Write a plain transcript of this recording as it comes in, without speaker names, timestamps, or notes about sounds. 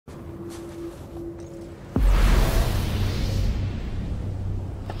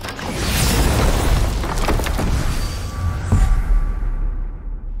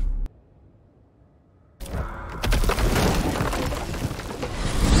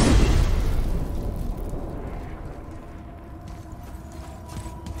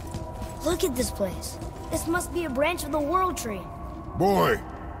Look at this place. This must be a branch of the World Tree. Boy,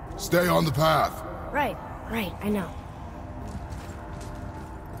 stay on the path. Right, I know.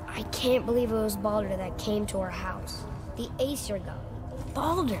 I can't believe it was Baldur that came to our house. The Aesir god.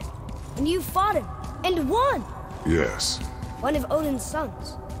 Baldur. And you fought him. And won! Yes. One of Odin's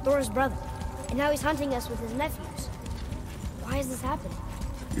sons. Thor's brother. And now he's hunting us with his nephews. Why is this happening?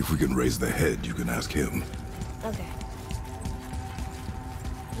 If we can raise the head, you can ask him. Okay.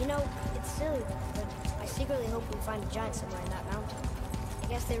 You know, it's silly, but I secretly hope we find a giant somewhere in that mountain. I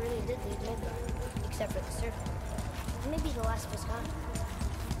guess they really did leave Midgard, except for the serpent. And maybe the last of his kind.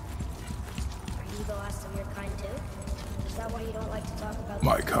 Are you the last of your kind too? Is that why you don't like to talk about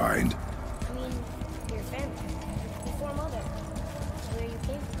My kind? I mean, your family. Before Mother. Where you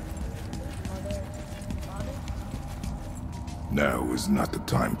came from. Mother, father? Now is not the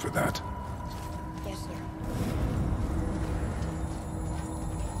time for that. Yes, sir.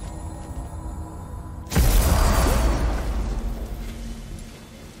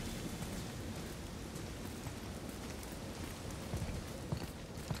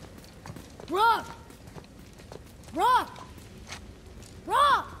 Rock! Rock!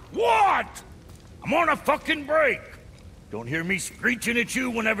 Rock! What? I'm on a fucking break. Don't hear me screeching at you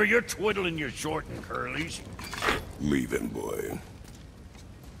whenever you're twiddling your short and curlies. Leave him, boy.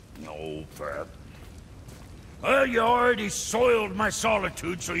 No, Fab. Well, you already soiled my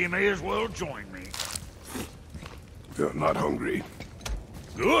solitude, so you may as well join me. You're not hungry.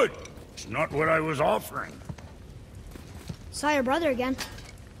 Good. It's not what I was offering. Saw your brother again.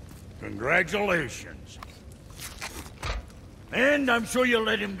 Congratulations. And I'm sure you'll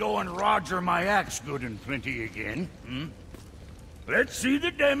let him go and roger my axe good and plenty again, hmm? Let's see the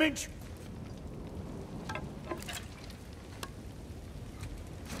damage.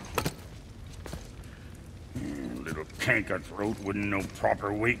 Little canker-throat wouldn't know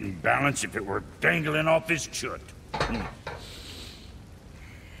proper weight and balance if it were dangling off his chut.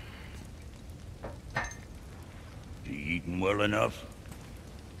 You eating well enough?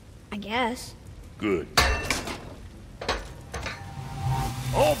 I guess. Good.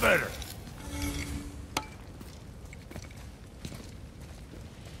 All better.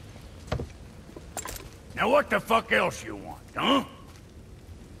 Now what the fuck else you want, huh?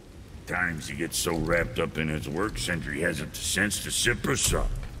 Times he gets so wrapped up in his work, Sentry hasn't the sense to sip or sup.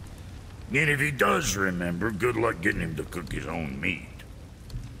 And if he does remember, good luck getting him to cook his own meat.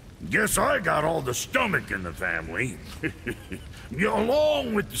 Guess I got all the stomach in the family.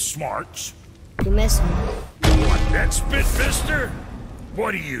 Along with the smarts. You miss him. What, that spit-fister?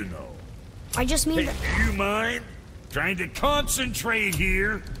 What do you know? I just mean Hey, that... do you mind? Trying to concentrate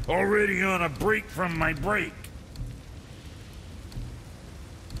here, already on a break from my break.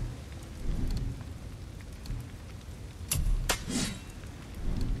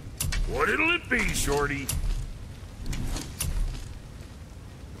 What'll it be, Shorty?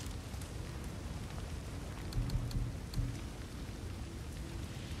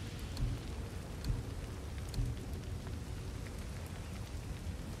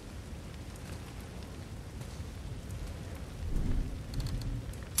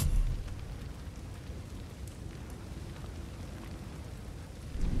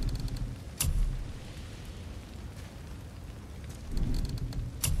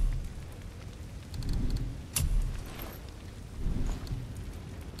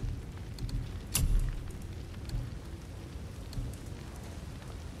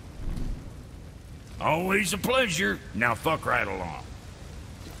 Always a pleasure. Now fuck right along.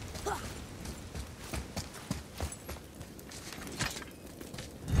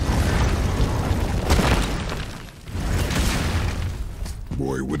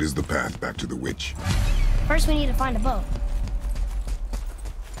 Boy, what is the path back to the witch? First we need to find a boat.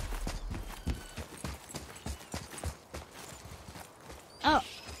 Oh,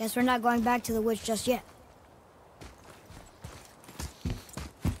 guess we're not going back to the witch just yet.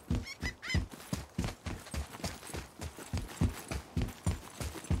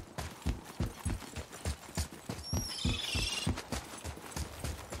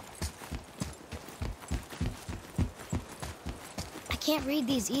 I can't read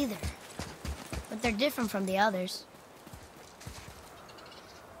these either, but they're different from the others.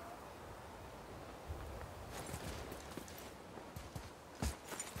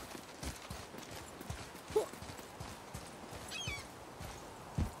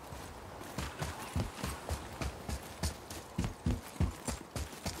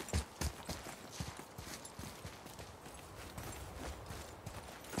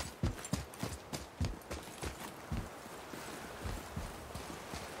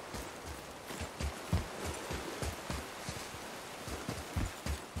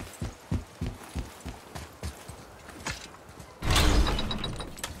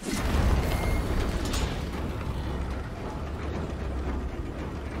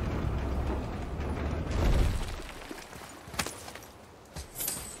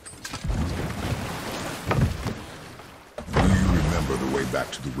 back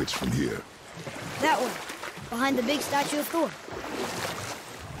to the witch from here? That way, behind the big statue of Thor.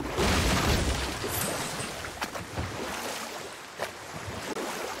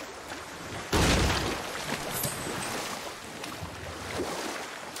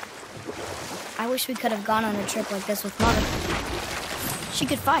 I wish we could have gone on a trip like this with Mother. She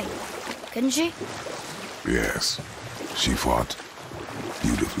could fight, couldn't she? Yes. She fought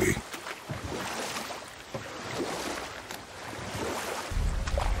beautifully.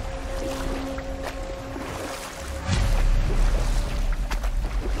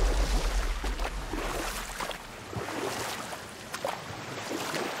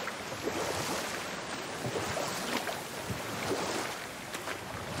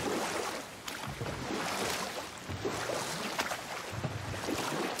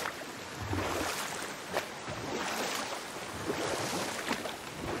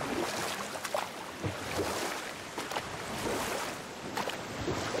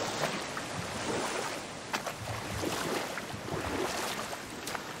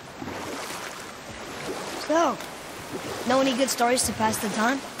 So, know any good stories to pass the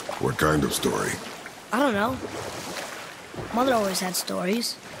time? What kind of story? I don't know. Mother always had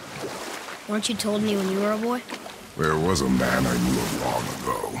stories. Weren't you told me when you were a boy? There was a man I knew of long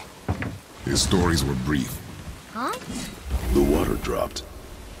ago. His stories were brief. Huh? The water dropped.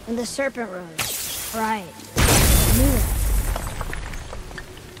 And the serpent rose. Right. I knew that.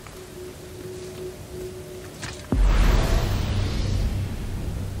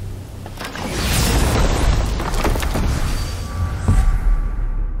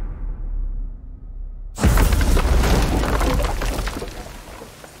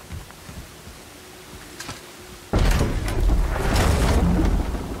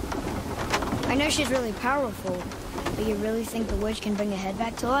 I know she's really powerful, but you really think the witch can bring a head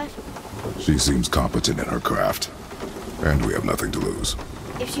back to life? She seems competent in her craft. And we have nothing to lose.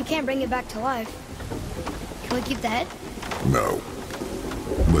 If she can't bring it back to life, can we keep the head? No.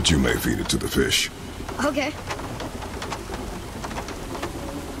 But you may feed it to the fish. Okay.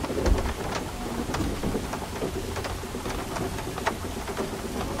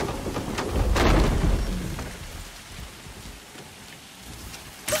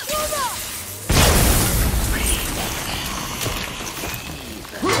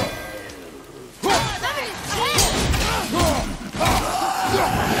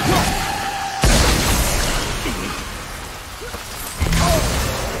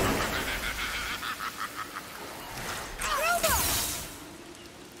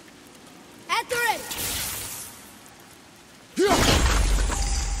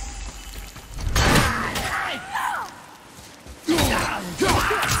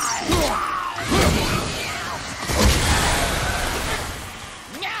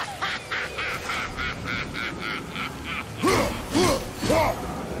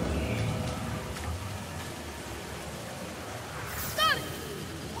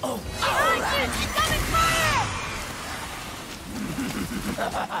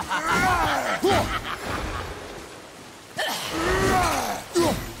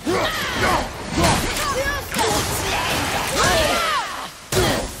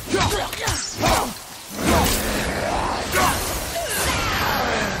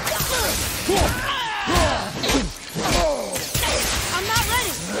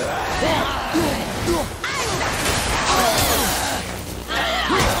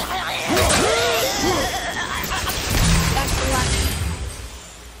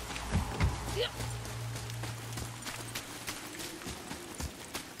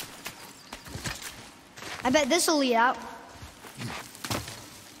 I bet this'll lead out.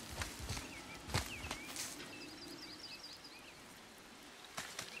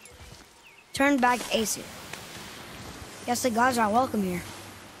 Turn back Aesir. Guess the gods aren't welcome here.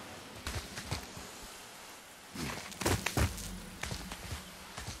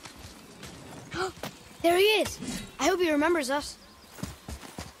 There he is! I hope he remembers us.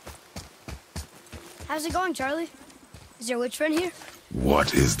 How's it going, Charlie? Is your witch friend here?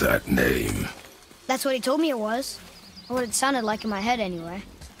 What is that name? That's what he told me it was. Or what it sounded like in my head, anyway.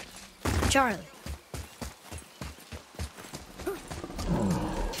 Charlie.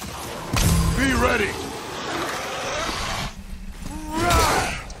 Be ready!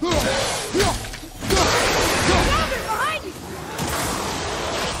 Behind you!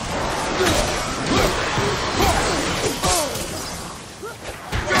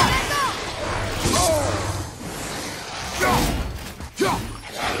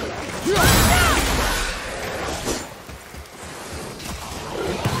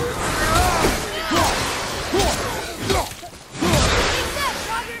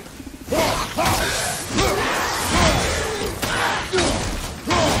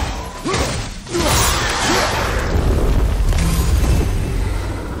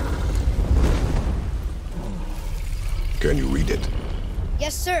 Can you read it?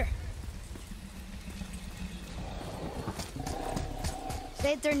 Yes, sir.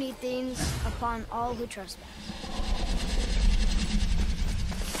 Save their need things upon all who trespass.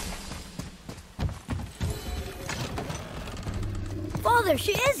 Father,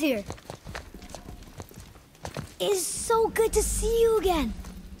 she is here! It's so good to see you again.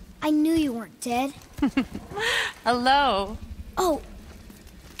 I knew you weren't dead. Hello. Oh,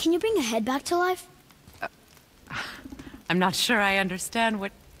 can you bring a head back to life? I'm not sure I understand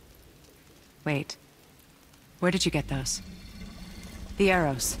what... Wait. Where did you get those? The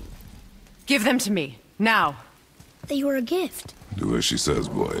arrows. Give them to me, now. They were a gift. Do as she says,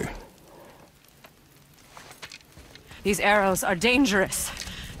 boy. These arrows are dangerous.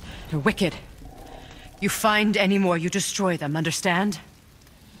 They're wicked. You find any more, you destroy them, understand?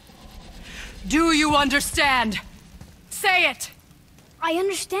 Do you understand? Say it! I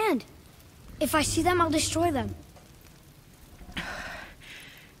understand. If I see them, I'll destroy them.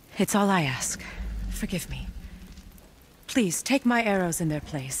 It's all I ask. Forgive me. Please, take my arrows in their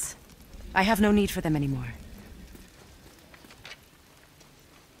place. I have no need for them anymore.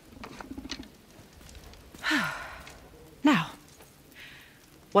 Now,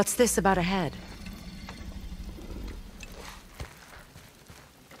 what's this about a head?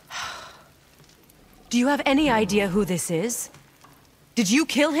 Do you have any idea who this is? Did you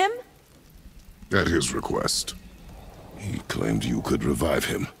kill him? At his request. He claimed you could revive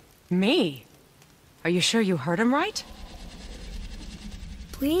him. Me? Are you sure you heard him right?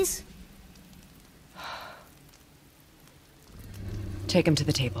 Please? Take him to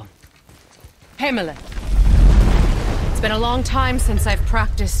the table. Pamela. It's been a long time since I've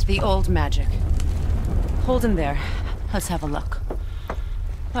practiced the old magic. Hold him there. Let's have a look.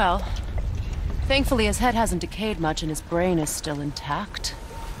 Well, thankfully his head hasn't decayed much and his brain is still intact.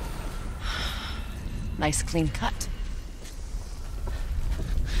 Nice clean cut.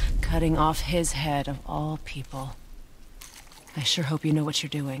 Cutting off his head of all people. I sure hope you know what you're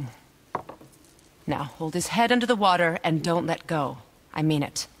doing. Now, hold his head under the water and don't let go. I mean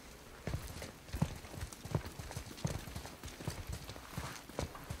it.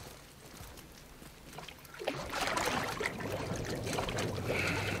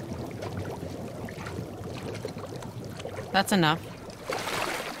 That's enough.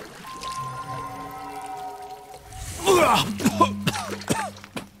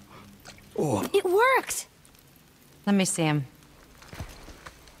 It worked! Let me see him.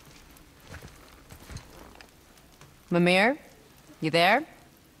 Mimir? You there?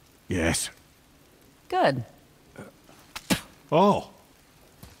 Yes. Good. Oh.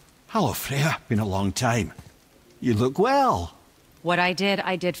 Hello, Freya. Been a long time. You look well. What I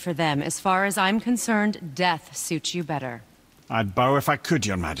did for them. As far as I'm concerned, death suits you better. I'd bow if I could,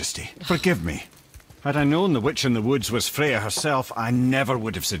 Your Majesty. Forgive me. Had I known the witch in the woods was Freya herself, I never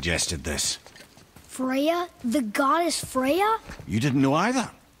would have suggested this. Freya? The goddess Freya? You didn't know either?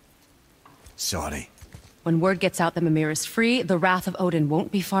 Sorry. When word gets out that Mimir is free, the wrath of Odin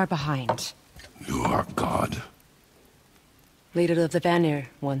won't be far behind. You are God. Leader of the Vanir,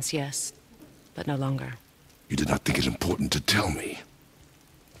 once, yes. But no longer. You did not think it important to tell me.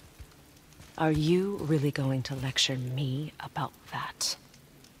 Are you really going to lecture me about that?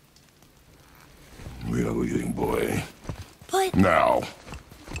 We are leaving, boy. But... Now.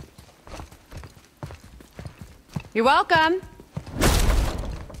 You're welcome.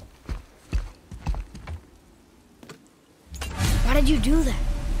 Why did you do that?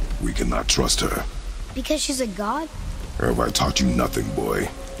 We cannot trust her. Because she's a god? Have I taught you nothing, boy?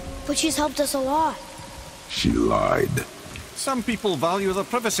 But she's helped us a lot. She lied. Some people value their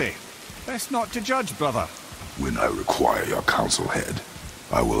privacy. Best not to judge, brother. When I require your council head,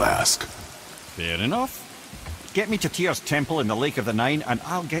 I will ask. Fair enough. Get me to Tyr's temple in the Lake of the Nine, and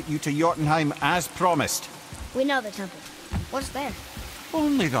I'll get you to Jotunheim as promised. We know the temple. What's there?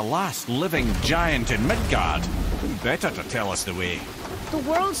 Only the last living giant in Midgard. Who better to tell us the way? The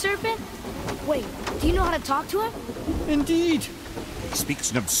world serpent? Wait, do you know how to talk to him? Indeed. He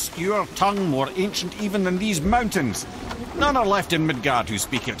speaks an obscure tongue more ancient even than these mountains. None are left in Midgard who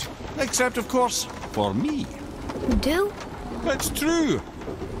speak it. Except, of course, for me. You do? It's true.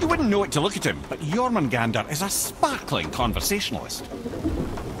 You wouldn't know it to look at him, but Jormungandr is a sparkling conversationalist.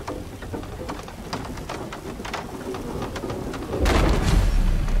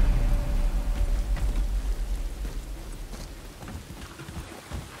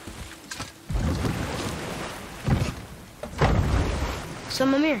 So,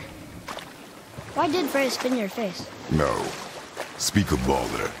 Mimir, why did Freya spin your face? No. Speak of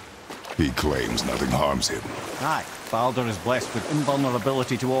Balder. He claims nothing harms him. Aye, Baldur is blessed with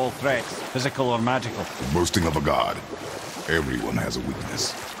invulnerability to all threats, physical or magical. Boasting of a god. Everyone has a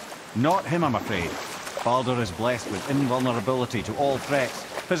weakness. Not him, I'm afraid. Baldur is blessed with invulnerability to all threats,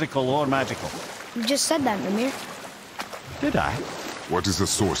 physical or magical. You just said that, Mimir. Did I? What is the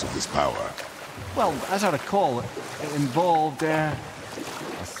source of this power? Well, as I recall, it involved, a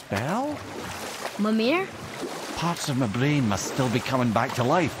spell? Mimir? Parts of my brain must still be coming back to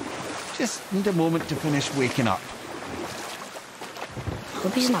life. Just need a moment to finish waking up.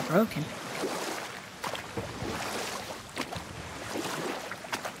 Hope he's not broken.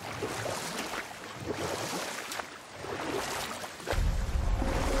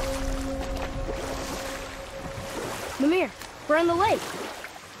 Mimir, we're on the lake.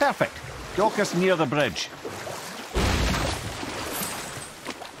 Perfect. Dock us near the bridge.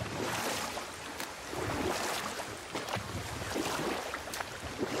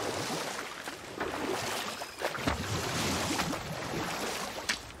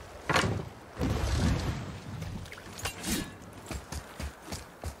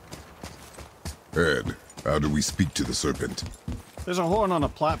 Ed, how do we speak to the serpent? There's a horn on a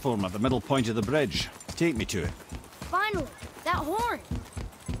platform at the middle point of the bridge. Take me to it. Finally, that horn.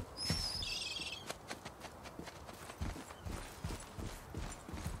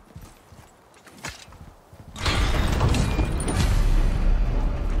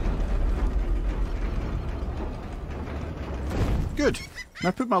 Good.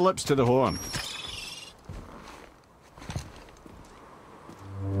 Now put my lips to the horn.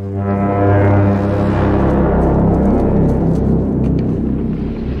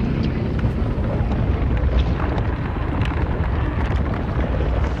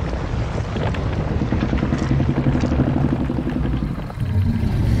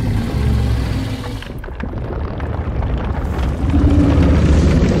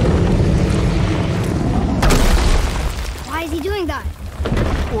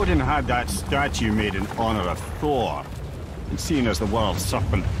 Had that statue made in honor of Thor. And seeing as the world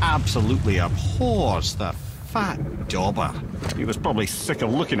serpent absolutely abhors the fat dauber, he was probably sick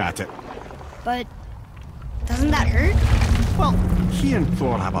of looking at it. But doesn't that hurt? Well, he and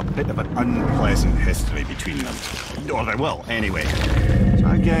Thor have a bit of an unpleasant history between them. Or they will, anyway. So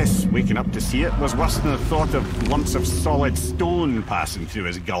I guess waking up to see it was worse than the thought of lumps of solid stone passing through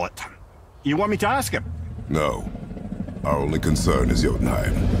his gullet. You want me to ask him? No. Our only concern is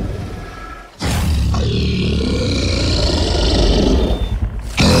Jotunheim.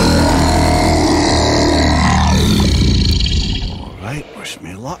 All right, wish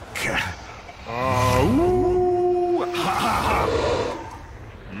me luck. Oh, ha ha ha!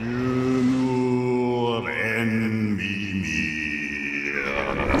 You know envy me.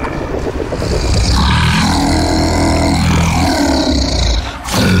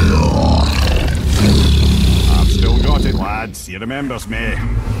 I've still got it, lads. He remembers me.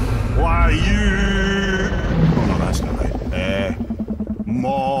 Why you? Oh no, that's not right.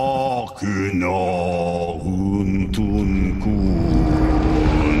 Makuna huntun kun.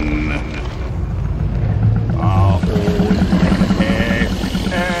 Aon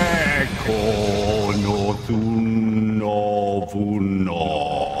ekonothun novunora.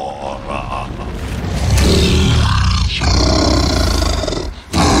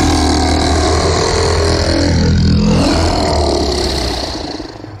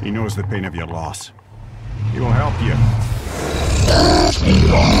 He knows the pain of your loss. He will help you.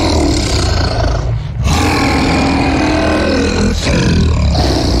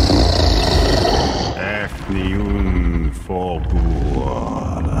 Efniun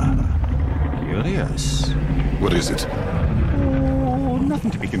Fogur. Curious. What is it? Oh,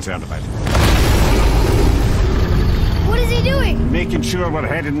 nothing to be concerned about. What is he doing? Making sure we're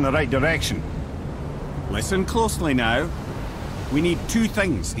headed in the right direction. Listen closely now. We need two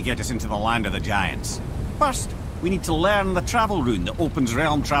things to get us into the land of the giants. First, we need to learn the travel rune that opens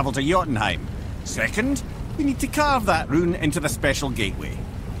realm travel to Jotunheim. Second, we need to carve that rune into the special gateway.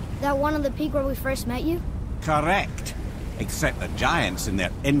 That one on the peak where we first met you? Correct. Except the giants, in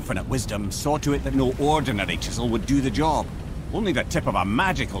their infinite wisdom, saw to it that no ordinary chisel would do the job. Only the tip of a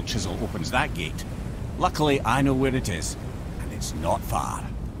magical chisel opens that gate. Luckily, I know where it is, and it's not far.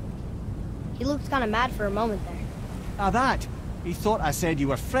 He looked kind of mad for a moment there. Ah, that. He thought I said you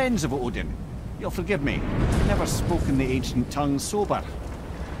were friends of Odin. You'll forgive me. I've never spoken the ancient tongue sober.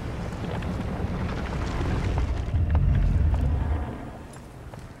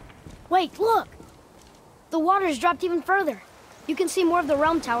 Wait, look! The water's dropped even further. You can see more of the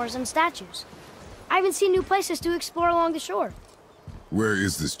realm towers and statues. I even see new places to explore along the shore. Where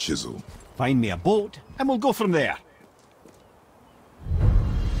is this chisel? Find me a boat, and we'll go from there.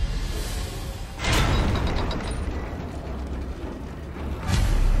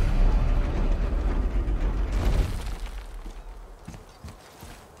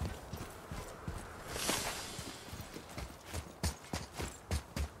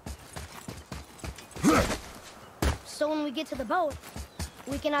 we get to the boat,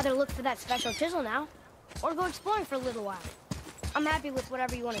 we can either look for that special chisel now, or go exploring for a little while. I'm happy with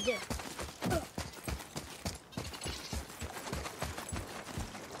whatever you want to do.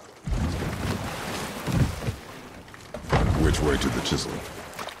 Which way to the chisel?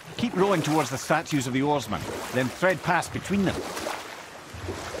 Keep rowing towards the statues of the oarsmen, then thread past between them.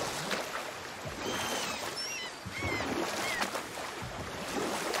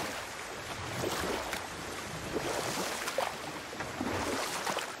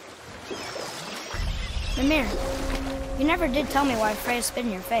 Mimir, you never did tell me why Freya spit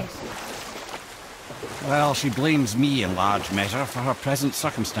in your face. Well, she blames me in large measure for her present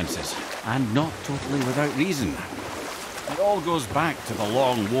circumstances, and not totally without reason. It all goes back to the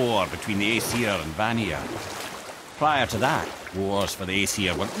long war between the Aesir and Vanir. Prior to that, wars for the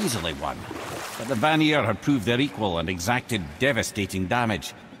Aesir were easily won, but the Vanir had proved their equal and exacted devastating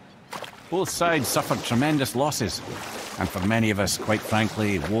damage. Both sides suffered tremendous losses, and for many of us, quite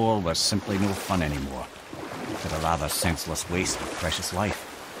frankly, war was simply no fun anymore. But a rather senseless waste of precious life.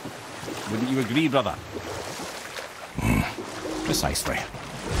 Wouldn't you agree, brother? Precisely.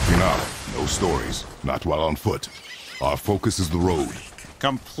 Enough. No stories. Not while on foot. Our focus is the road.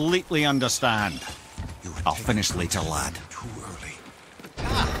 Completely understand. I'll finish later, lad. Too early.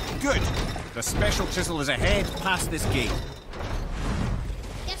 Ah, good. The special chisel is ahead past this gate.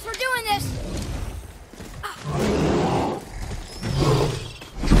 Guess we're doing this!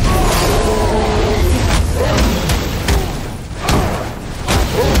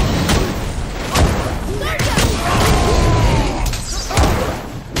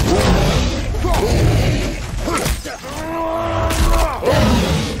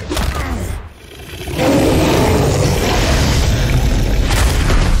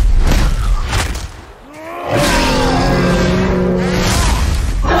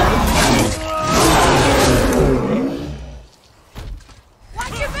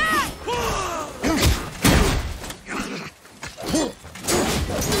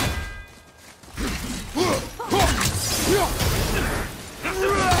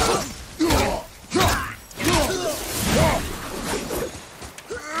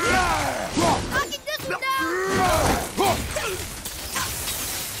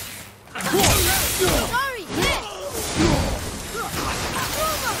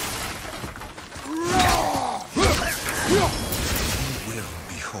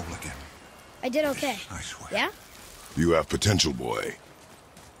 I did okay. I swear. Yeah? You have potential, boy.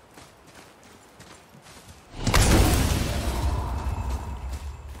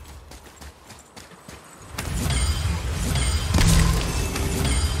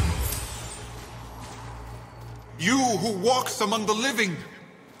 You who walks among the living,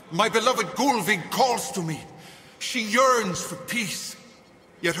 my beloved Gulvig calls to me. She yearns for peace,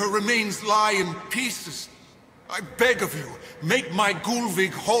 yet her remains lie in pieces. I beg of you, make my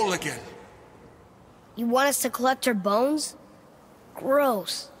Gulvig whole again. You want us to collect her bones?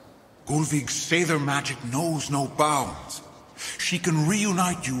 Gross. Gulvig's Sather magic knows no bounds. She can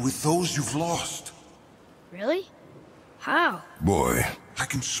reunite you with those you've lost. Really? How? Boy. I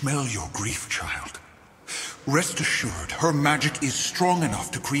can smell your grief, child. Rest assured, her magic is strong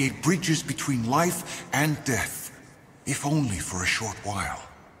enough to create bridges between life and death, if only for a short while.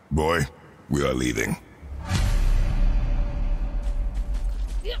 Boy, we are leaving.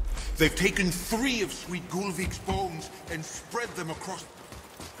 They've taken 3 of Sweet Gulvig's bones and spread them across...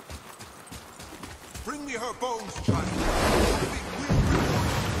 Bring me her bones, child.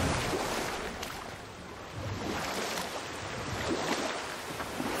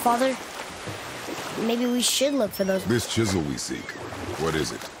 Father, maybe we should look for those... This chisel we seek. What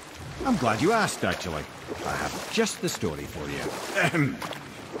is it? I'm glad you asked, actually. I have just the story for you.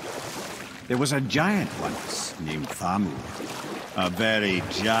 There was a giant once named Thamur. A very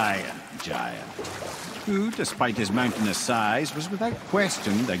giant, who, despite his mountainous size, was without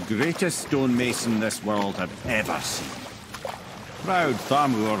question the greatest stonemason this world had ever seen. Proud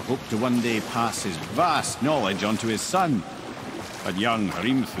Thamur hoped to one day pass his vast knowledge on to his son. But young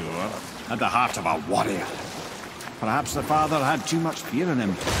Hrimthur had the heart of a warrior. Perhaps the father had too much fear in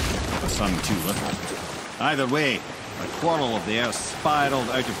him, the son too little. Either way, the quarrel of theirs spiraled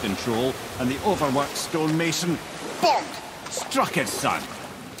out of control, and the overworked stonemason, bonk, struck his son.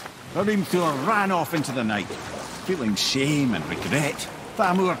 Hrimthur ran off into the night. Feeling shame and regret,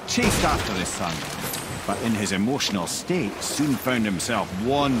 Thamur chased after his son, but in his emotional state soon found himself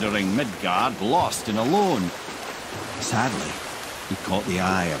wandering Midgard, lost and alone. Sadly, he caught the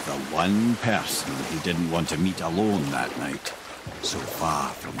eye of the one person he didn't want to meet alone that night, so far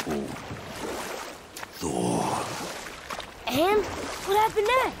from home. Thor. And? What happened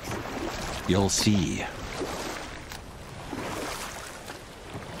next? You'll see.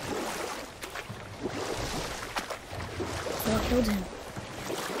 killed him.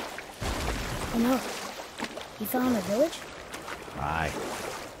 Oh no. He fell in a village? Aye.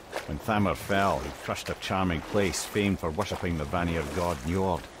 When Thamur fell, he crushed a charming place famed for worshipping the Vanir god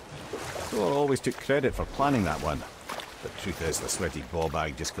Njord. Thor always took credit for planning that one. But truth is, the sweaty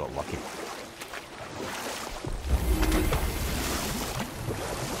ballbag just got lucky.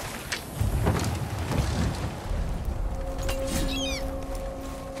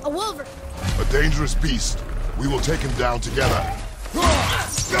 A wolverine! A dangerous beast. We will take him down together.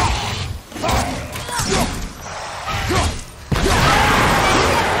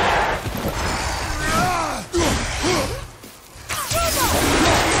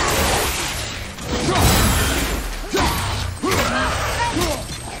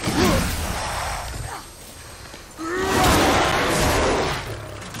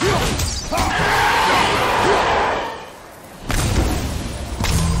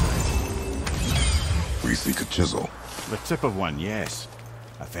 We seek a chisel. The tip of one, yes.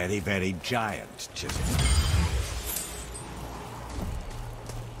 A very, very giant chisel.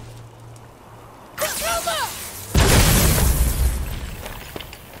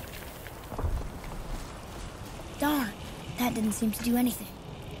 Darn, that didn't seem to do anything.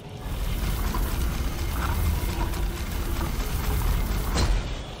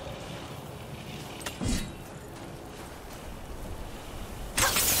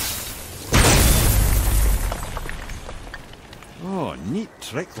 Oh, neat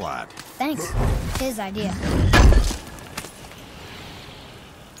trick, lad. Thanks. His idea.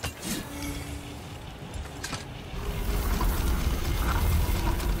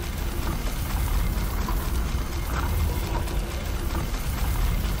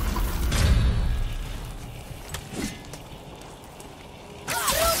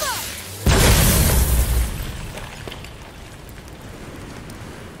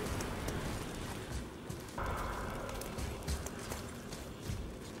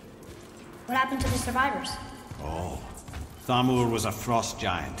 What happened to the survivors? Oh, Thamur was a frost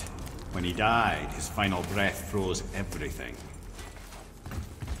giant. When he died, his final breath froze everything.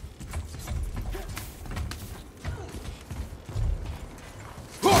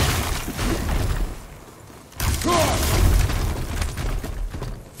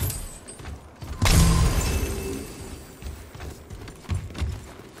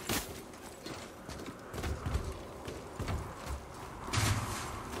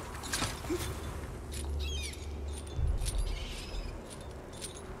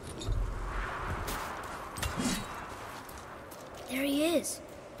 There he is.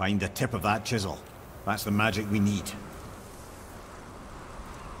 Find the tip of that chisel. That's the magic we need.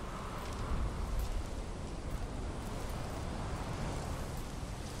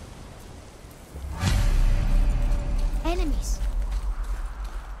 Enemies.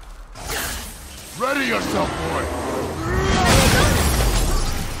 Ready yourself, boy!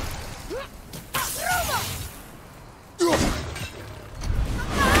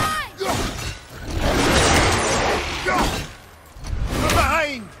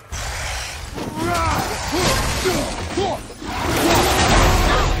 Behind!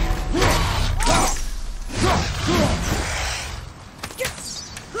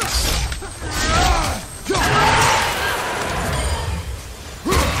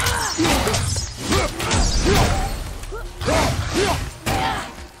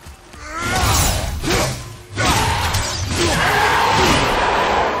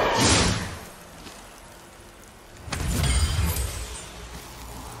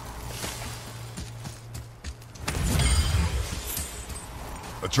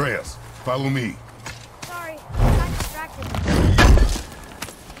 Atreus, follow me. Sorry, I got distracted.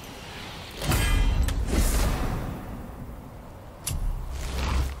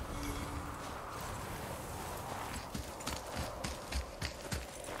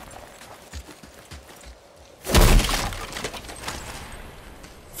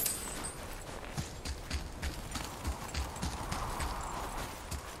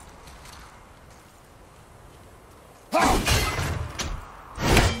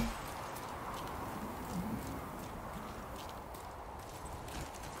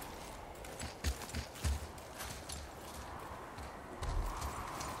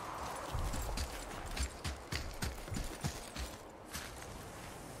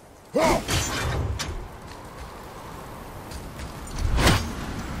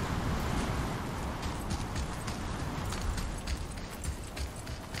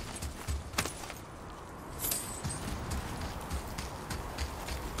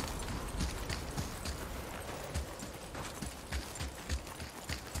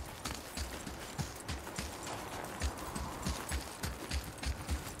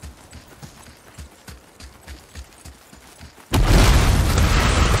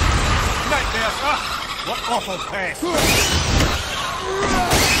 What awful pest!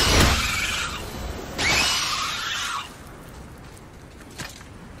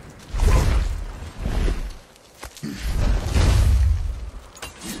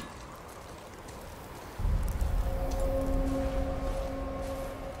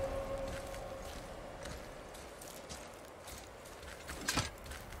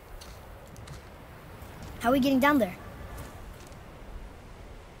 How are we getting down there?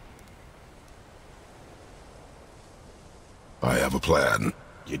 I have a plan.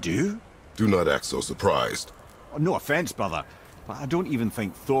 You do? Do not act so surprised. Oh, no offense, brother, but I don't even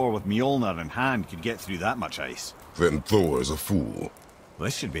think Thor with Mjolnir in hand could get through that much ice. Then Thor is a fool.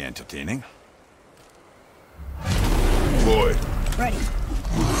 This should be entertaining. Lloyd, Ready.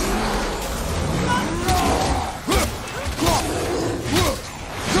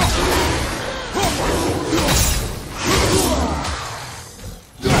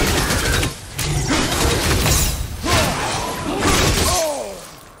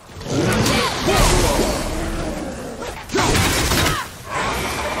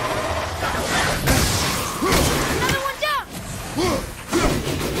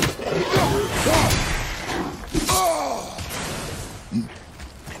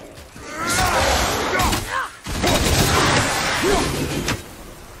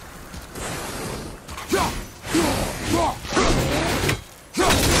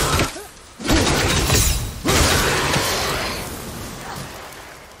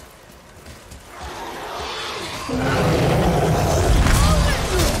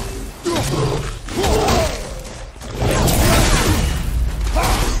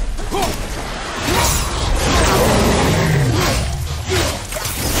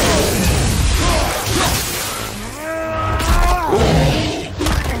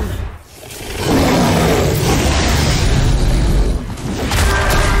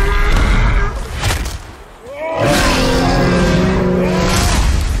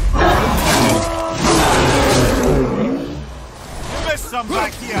 Some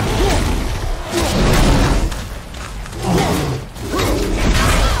back here!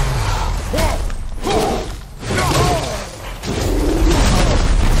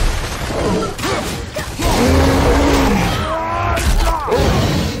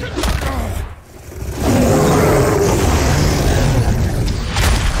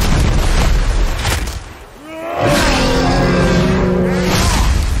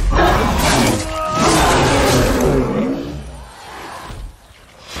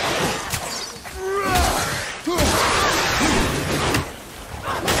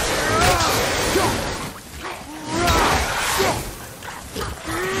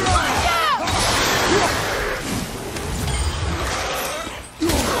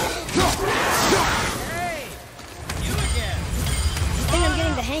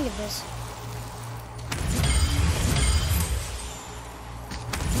 Of this.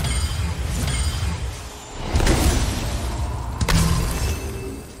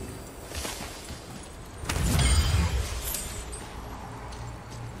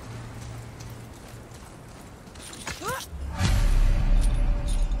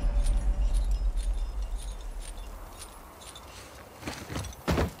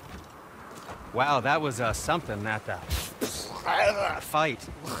 Wow, that was something, that fight.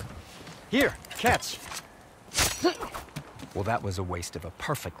 Here, catch. Well, that was a waste of a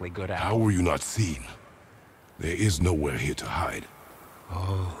perfectly good hour. How were you not seen? There is nowhere here to hide.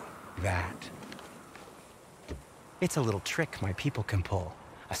 Oh, that. It's a little trick my people can pull.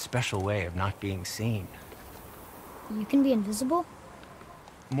 A special way of not being seen. You can be invisible?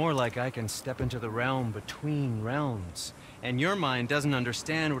 More like I can step into the realm between realms. And your mind doesn't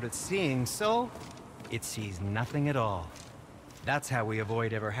understand what it's seeing, so it sees nothing at all. That's how we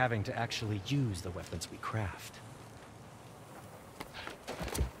avoid ever having to actually use the weapons we craft.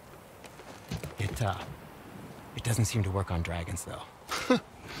 It doesn't seem to work on dragons, though.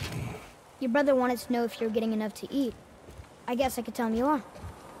 Your brother wanted to know if you're getting enough to eat. I guess I could tell him you are.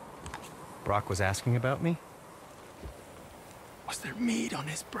 Brock was asking about me? Was there meat on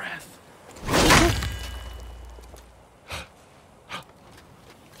his breath?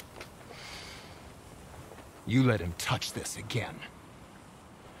 You let him touch this again.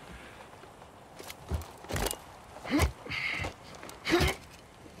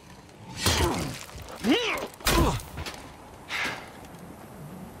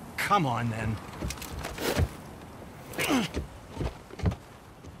 Come on, then.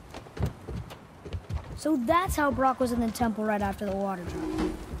 So that's how Brock was in the temple right after the water drop.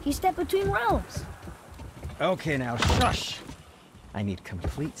 He stepped between realms. Okay, now shush. I need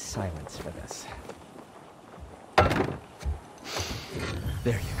complete silence for this.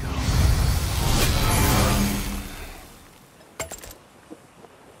 There you go.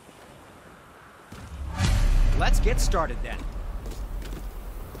 get started then.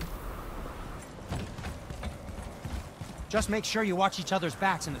 Just make sure you watch each other's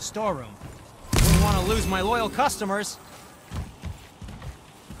backs in the storeroom. Wouldn't want to lose my loyal customers.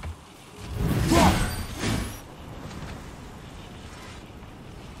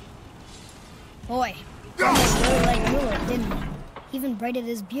 Boy, that really like Mueller, didn't he? Even braided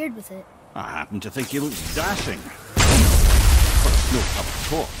his beard with it. I happen to think he looks dashing. But it's no cup of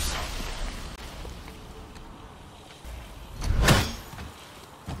corpse.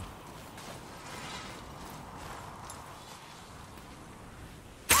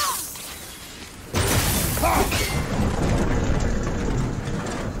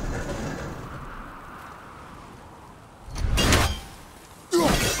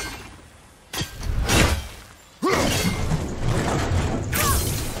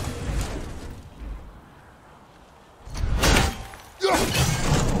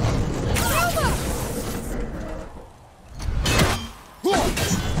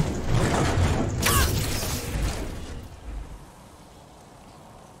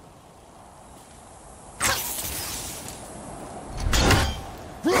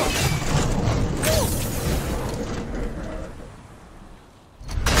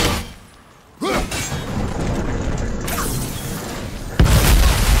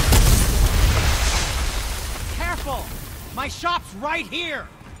 My shop's right here!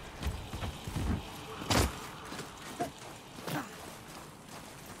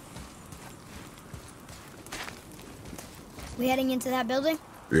 We heading into that building?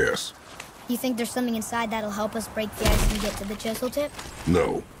 Yes. You think there's something inside that'll help us break the ice and get to the chisel tip?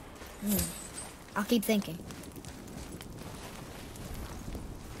 No. I'll keep thinking.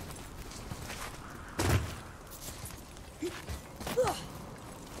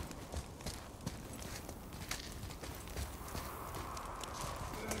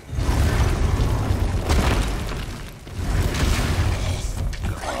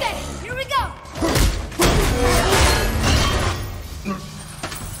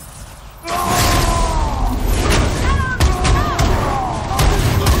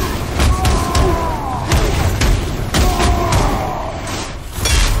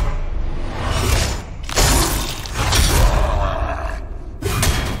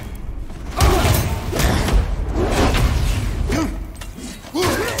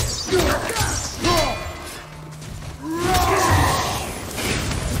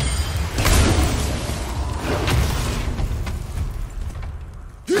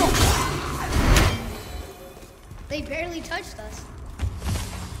 They barely touched us.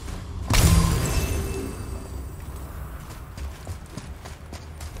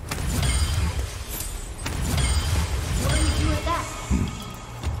 What do we do with that?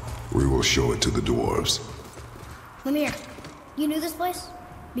 We will show it to the dwarves. Lemire, you knew this place?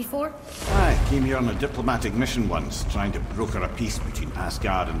 Before? I came here on a diplomatic mission once, trying to broker a peace between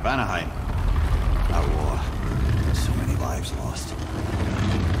Asgard and Vanaheim. A war. So many lives lost.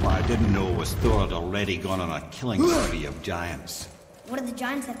 What I didn't know was Thor had already gone on a killing spree of giants. What did the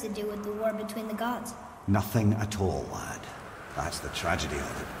giants have to do with the war between the gods? Nothing at all, lad. That's the tragedy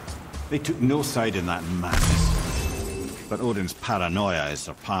of it. They took no side in that madness. But Odin's paranoia is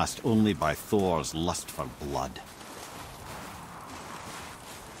surpassed only by Thor's lust for blood.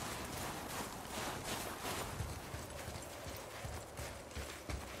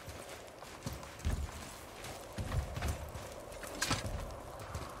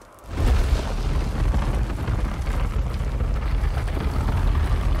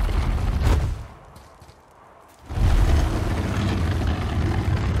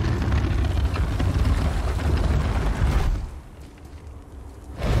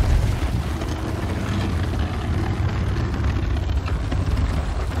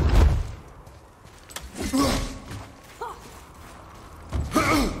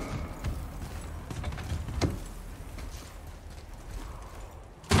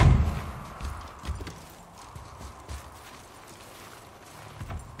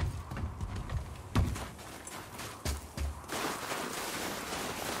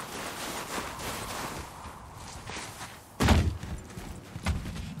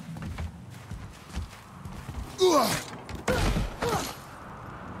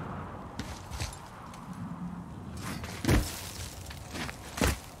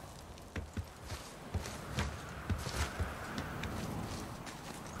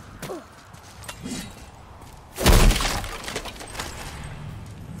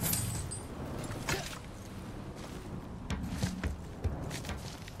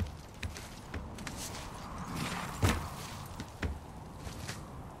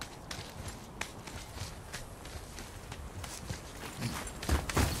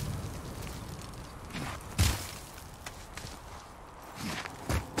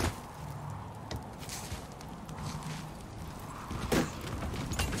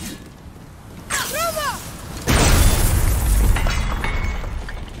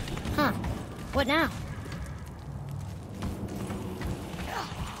 What now?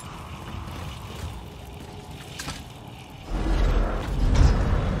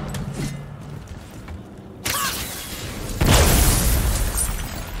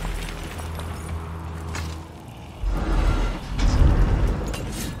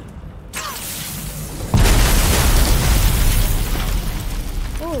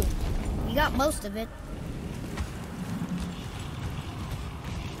 Ooh, you got most of it.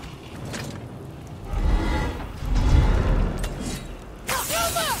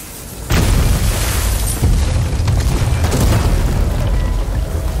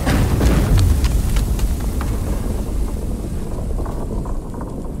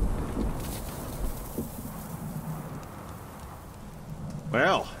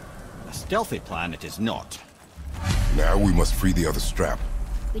 Well, a stealthy plan it is not. Now we must free the other strap.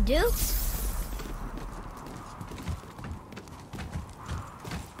 We do?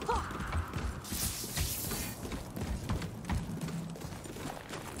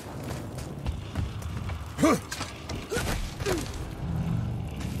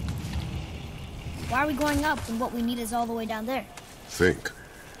 Why are we going up when what we need is all the way down there? Think.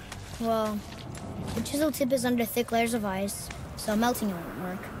 Well, the chisel tip is under thick layers of ice, so melting it won't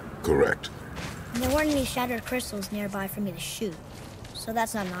work. Correct. And there weren't any shattered crystals nearby for me to shoot, so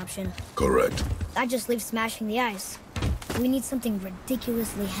that's not an option. Correct. That just leaves smashing the ice. We need something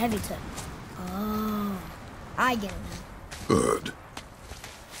ridiculously heavy to... Oh, I get it now. Good.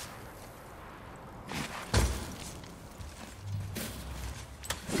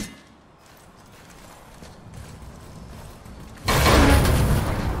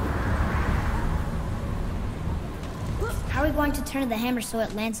 How are we going to turn the hammer so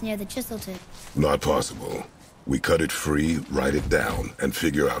it lands near the chisel tip? Not possible. We cut it free, write it down, and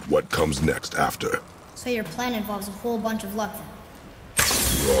figure out what comes next after. So your plan involves a whole bunch of luck then?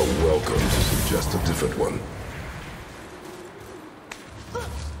 You are welcome to suggest a different one.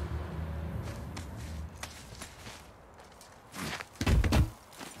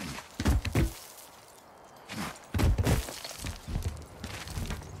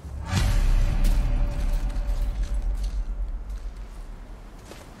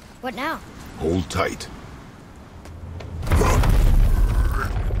 What now? Hold tight.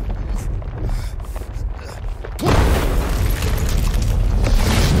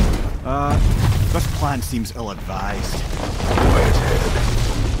 This plan seems ill-advised. Quiet head.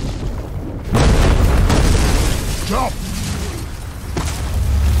 Jump!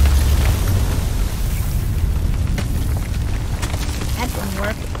 That didn't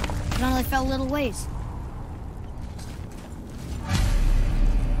work. It only fell a little ways.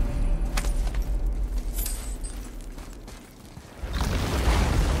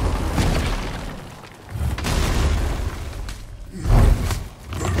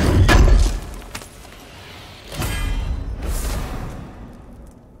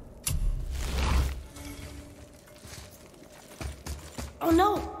 Oh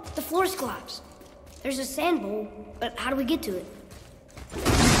no! The floor's collapsed. There's a sand bowl, but how do we get to it?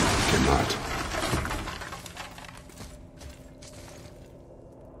 Cannot.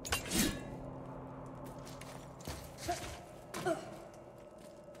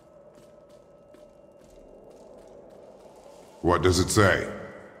 What does it say?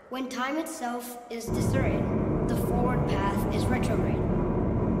 When time itself is disoriented, the forward path is retrograde.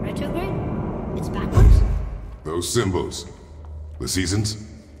 Retrograde? It's backwards? Those symbols. The seasons?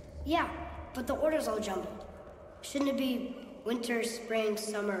 Yeah, but the order's all jumbled. Shouldn't it be winter, spring,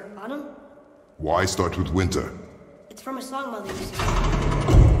 summer, autumn? Why start with winter? It's from a song Mother used to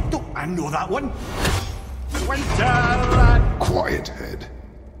Don't I know that one? Winter! Quiet head.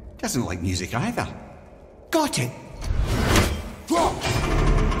 Doesn't like music either. Got it!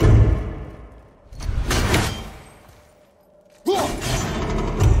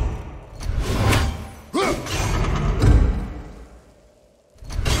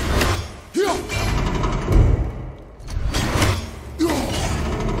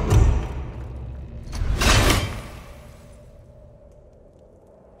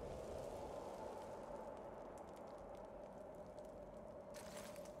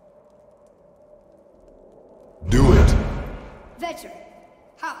 Do it. Vetter.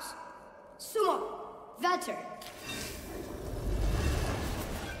 House. Sumo. Vetter.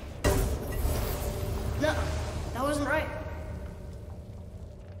 No, that wasn't right.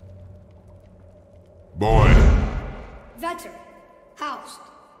 Boy. Vetter. House.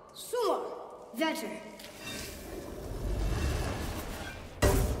 Sumo. Vetter.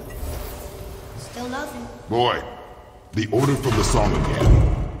 Still nothing. Boy. The order from the song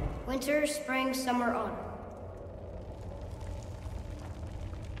again. Winter, spring, summer, autumn.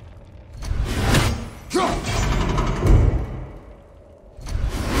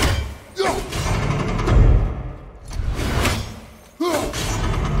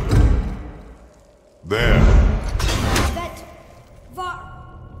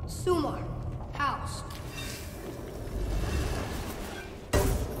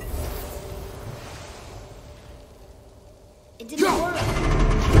 It didn't work.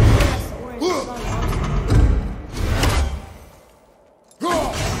 Yes, the orange was on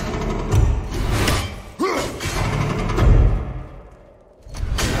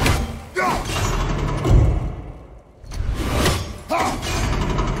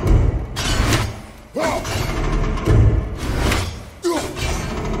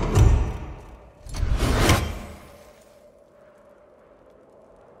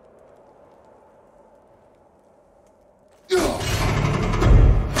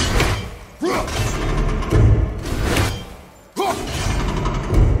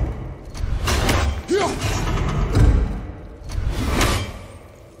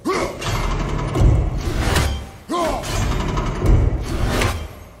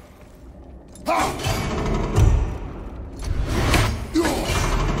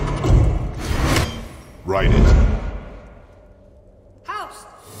Write it. House,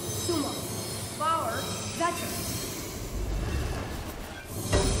 Sumo, Flower, Veteran.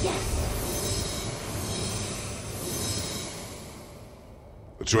 Yes.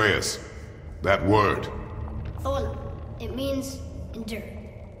 Atreus, that word. Thola. It means endure.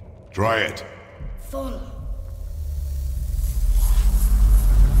 Try it. Thola.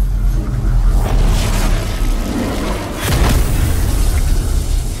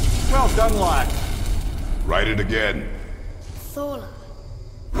 Well done, lad. Write it again. Thola.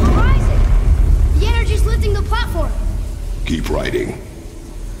 We're rising! The energy's lifting the platform! Keep writing.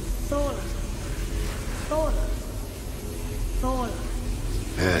 Thola. Thola. Thola.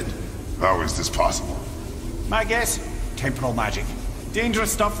 Ed, how is this possible? My guess? Temporal magic.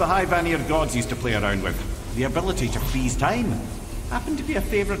 Dangerous stuff the High Vanir gods used to play around with. The ability to freeze time. Happened to be a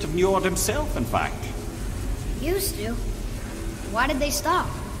favorite of Njord himself, in fact. Used to. Why did they stop?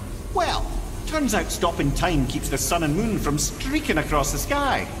 Well, turns out stopping time keeps the sun and moon from streaking across the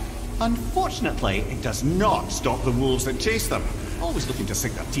sky. Unfortunately, it does not stop the wolves that chase them, always looking to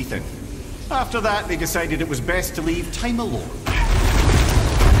sink their teeth in. After that, they decided it was best to leave time alone.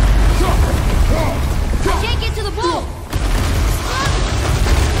 I can't get to the bowl!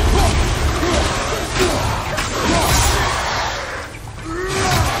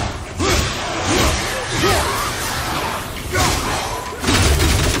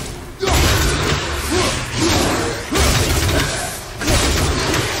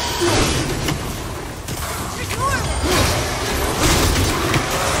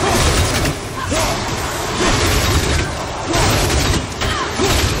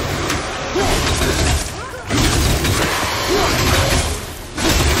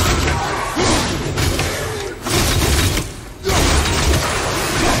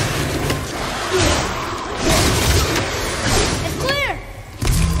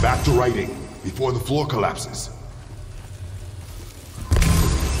 Back to writing, before the floor collapses.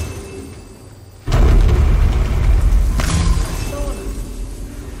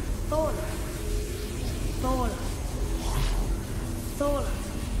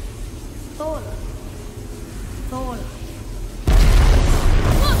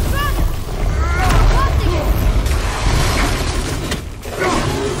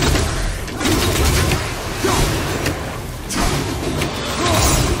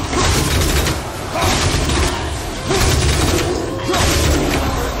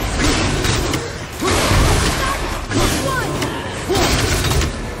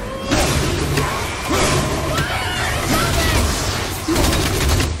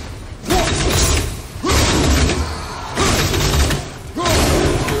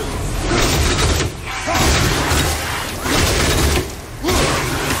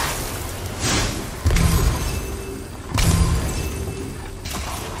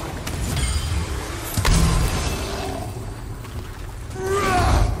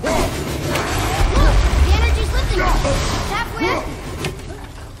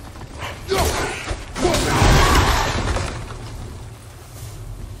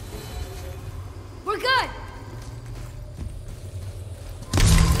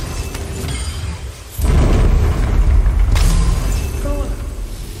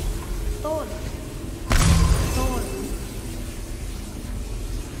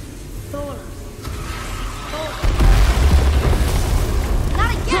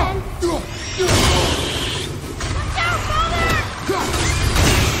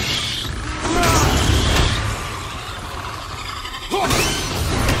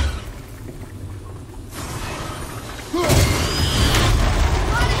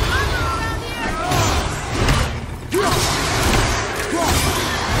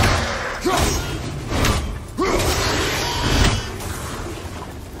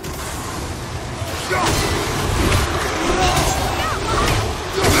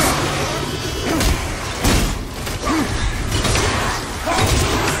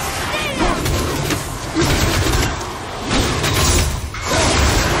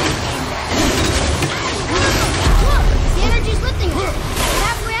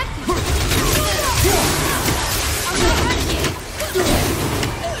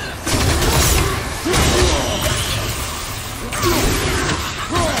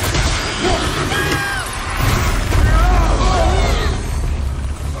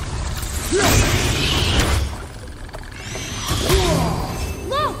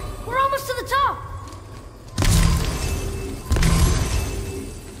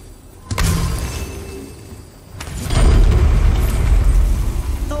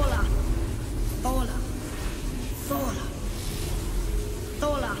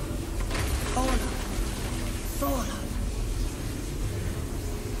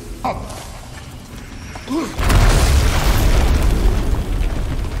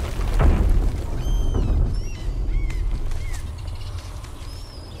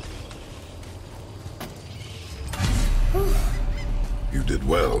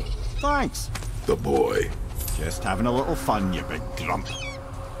 Thanks. The boy. Just having a little fun, you big grump.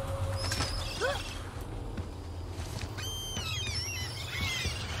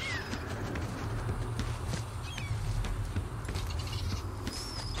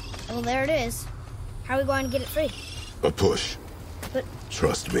 Well, there it is. How are we going to get it free? A push. But...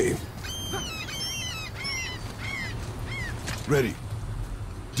 Trust me. Ready.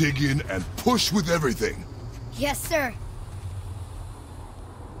 Dig in and push with everything. Yes, sir.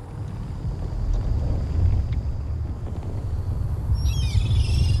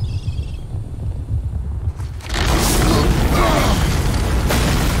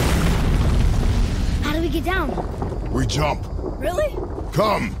 How do we get down? We jump. Really?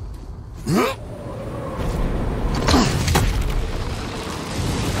 Come. Do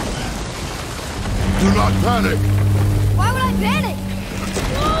not panic. Why would I panic?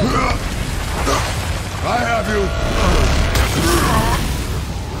 I have you.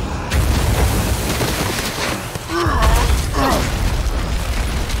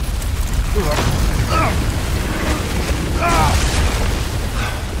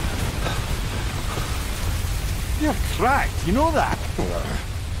 You're cracked, you know that? Well.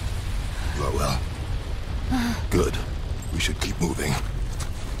 Good. We should keep moving.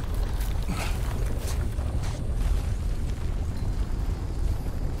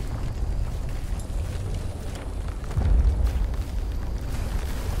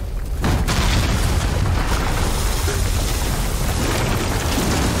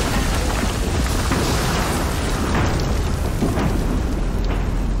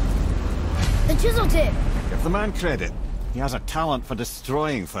 The chisel tip. Give the man credit. He has a talent for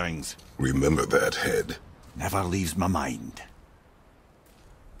destroying things. Remember that, head. Never leaves my mind.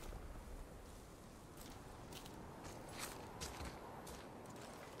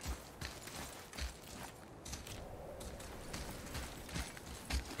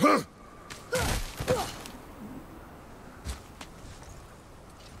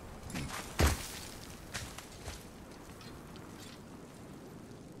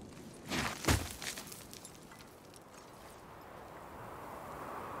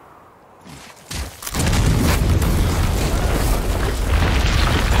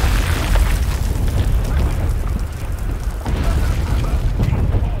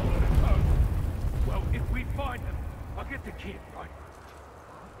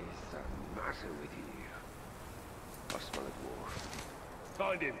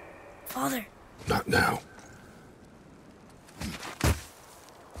 Father. Not now.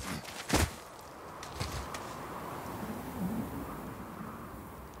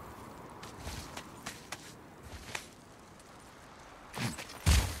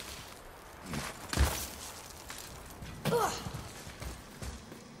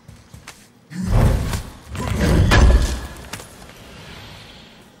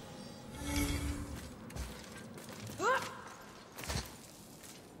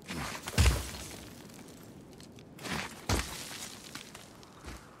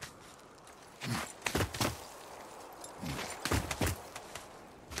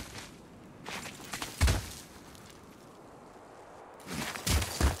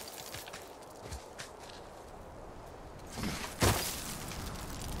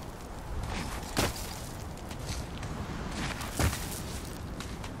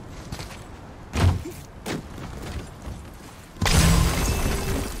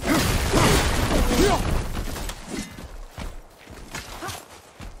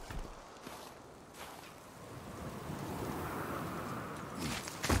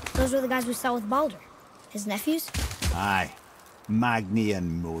 Those were the guys we saw with Baldur. His nephews? Aye. Magni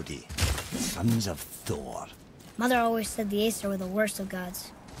and Modi. Sons of Thor. Mother always said the Aesir were the worst of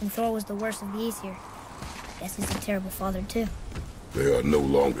gods, and Thor was the worst of the Aesir. Guess he's a terrible father, too. They are no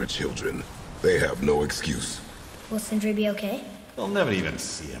longer children. They have no excuse. Will Sindri be okay? They'll never even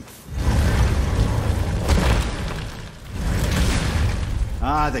see him.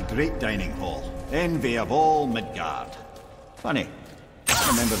 Ah, the great dining hall. Envy of all Midgard. Funny. I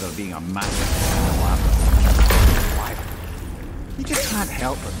remember there being a massive candelabra. Why? You just can't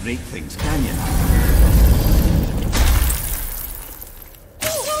help but break things, can you?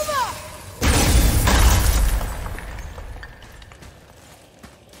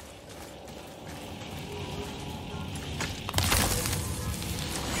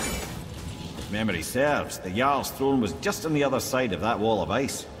 If memory serves, the Jarl's throne was just on the other side of that wall of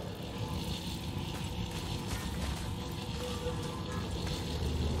ice.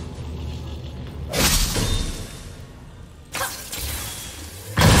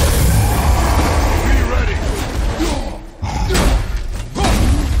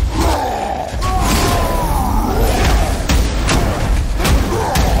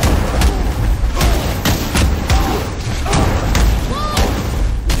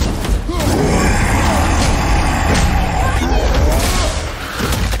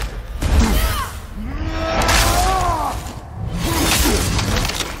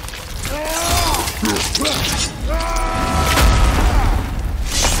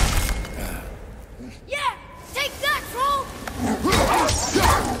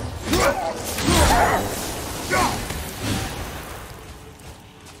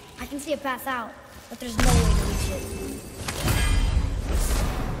 path out, but there's no way to reach it.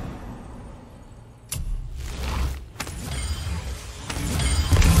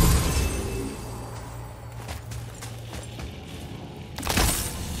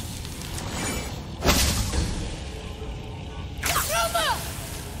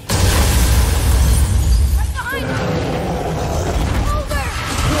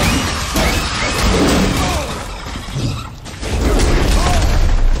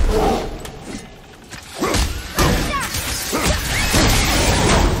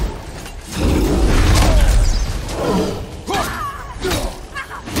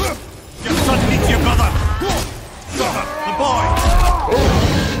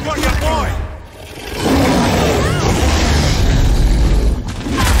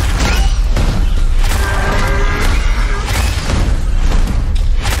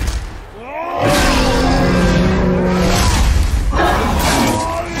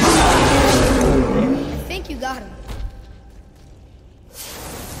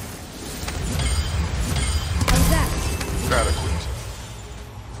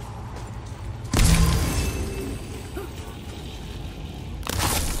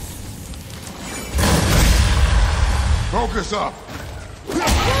 Focus up!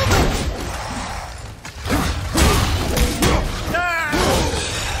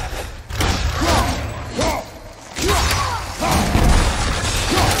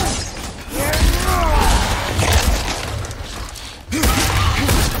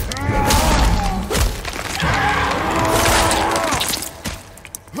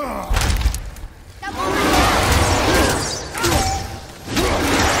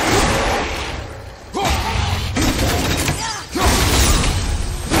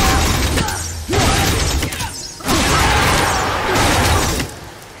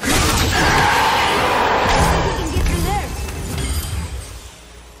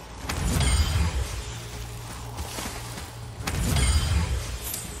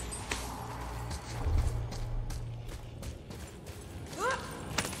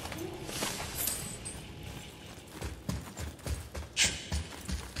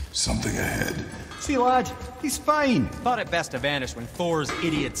 Something ahead. See, lad, he's fine. Thought it best to vanish when Thor's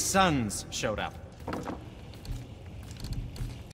idiot sons showed up.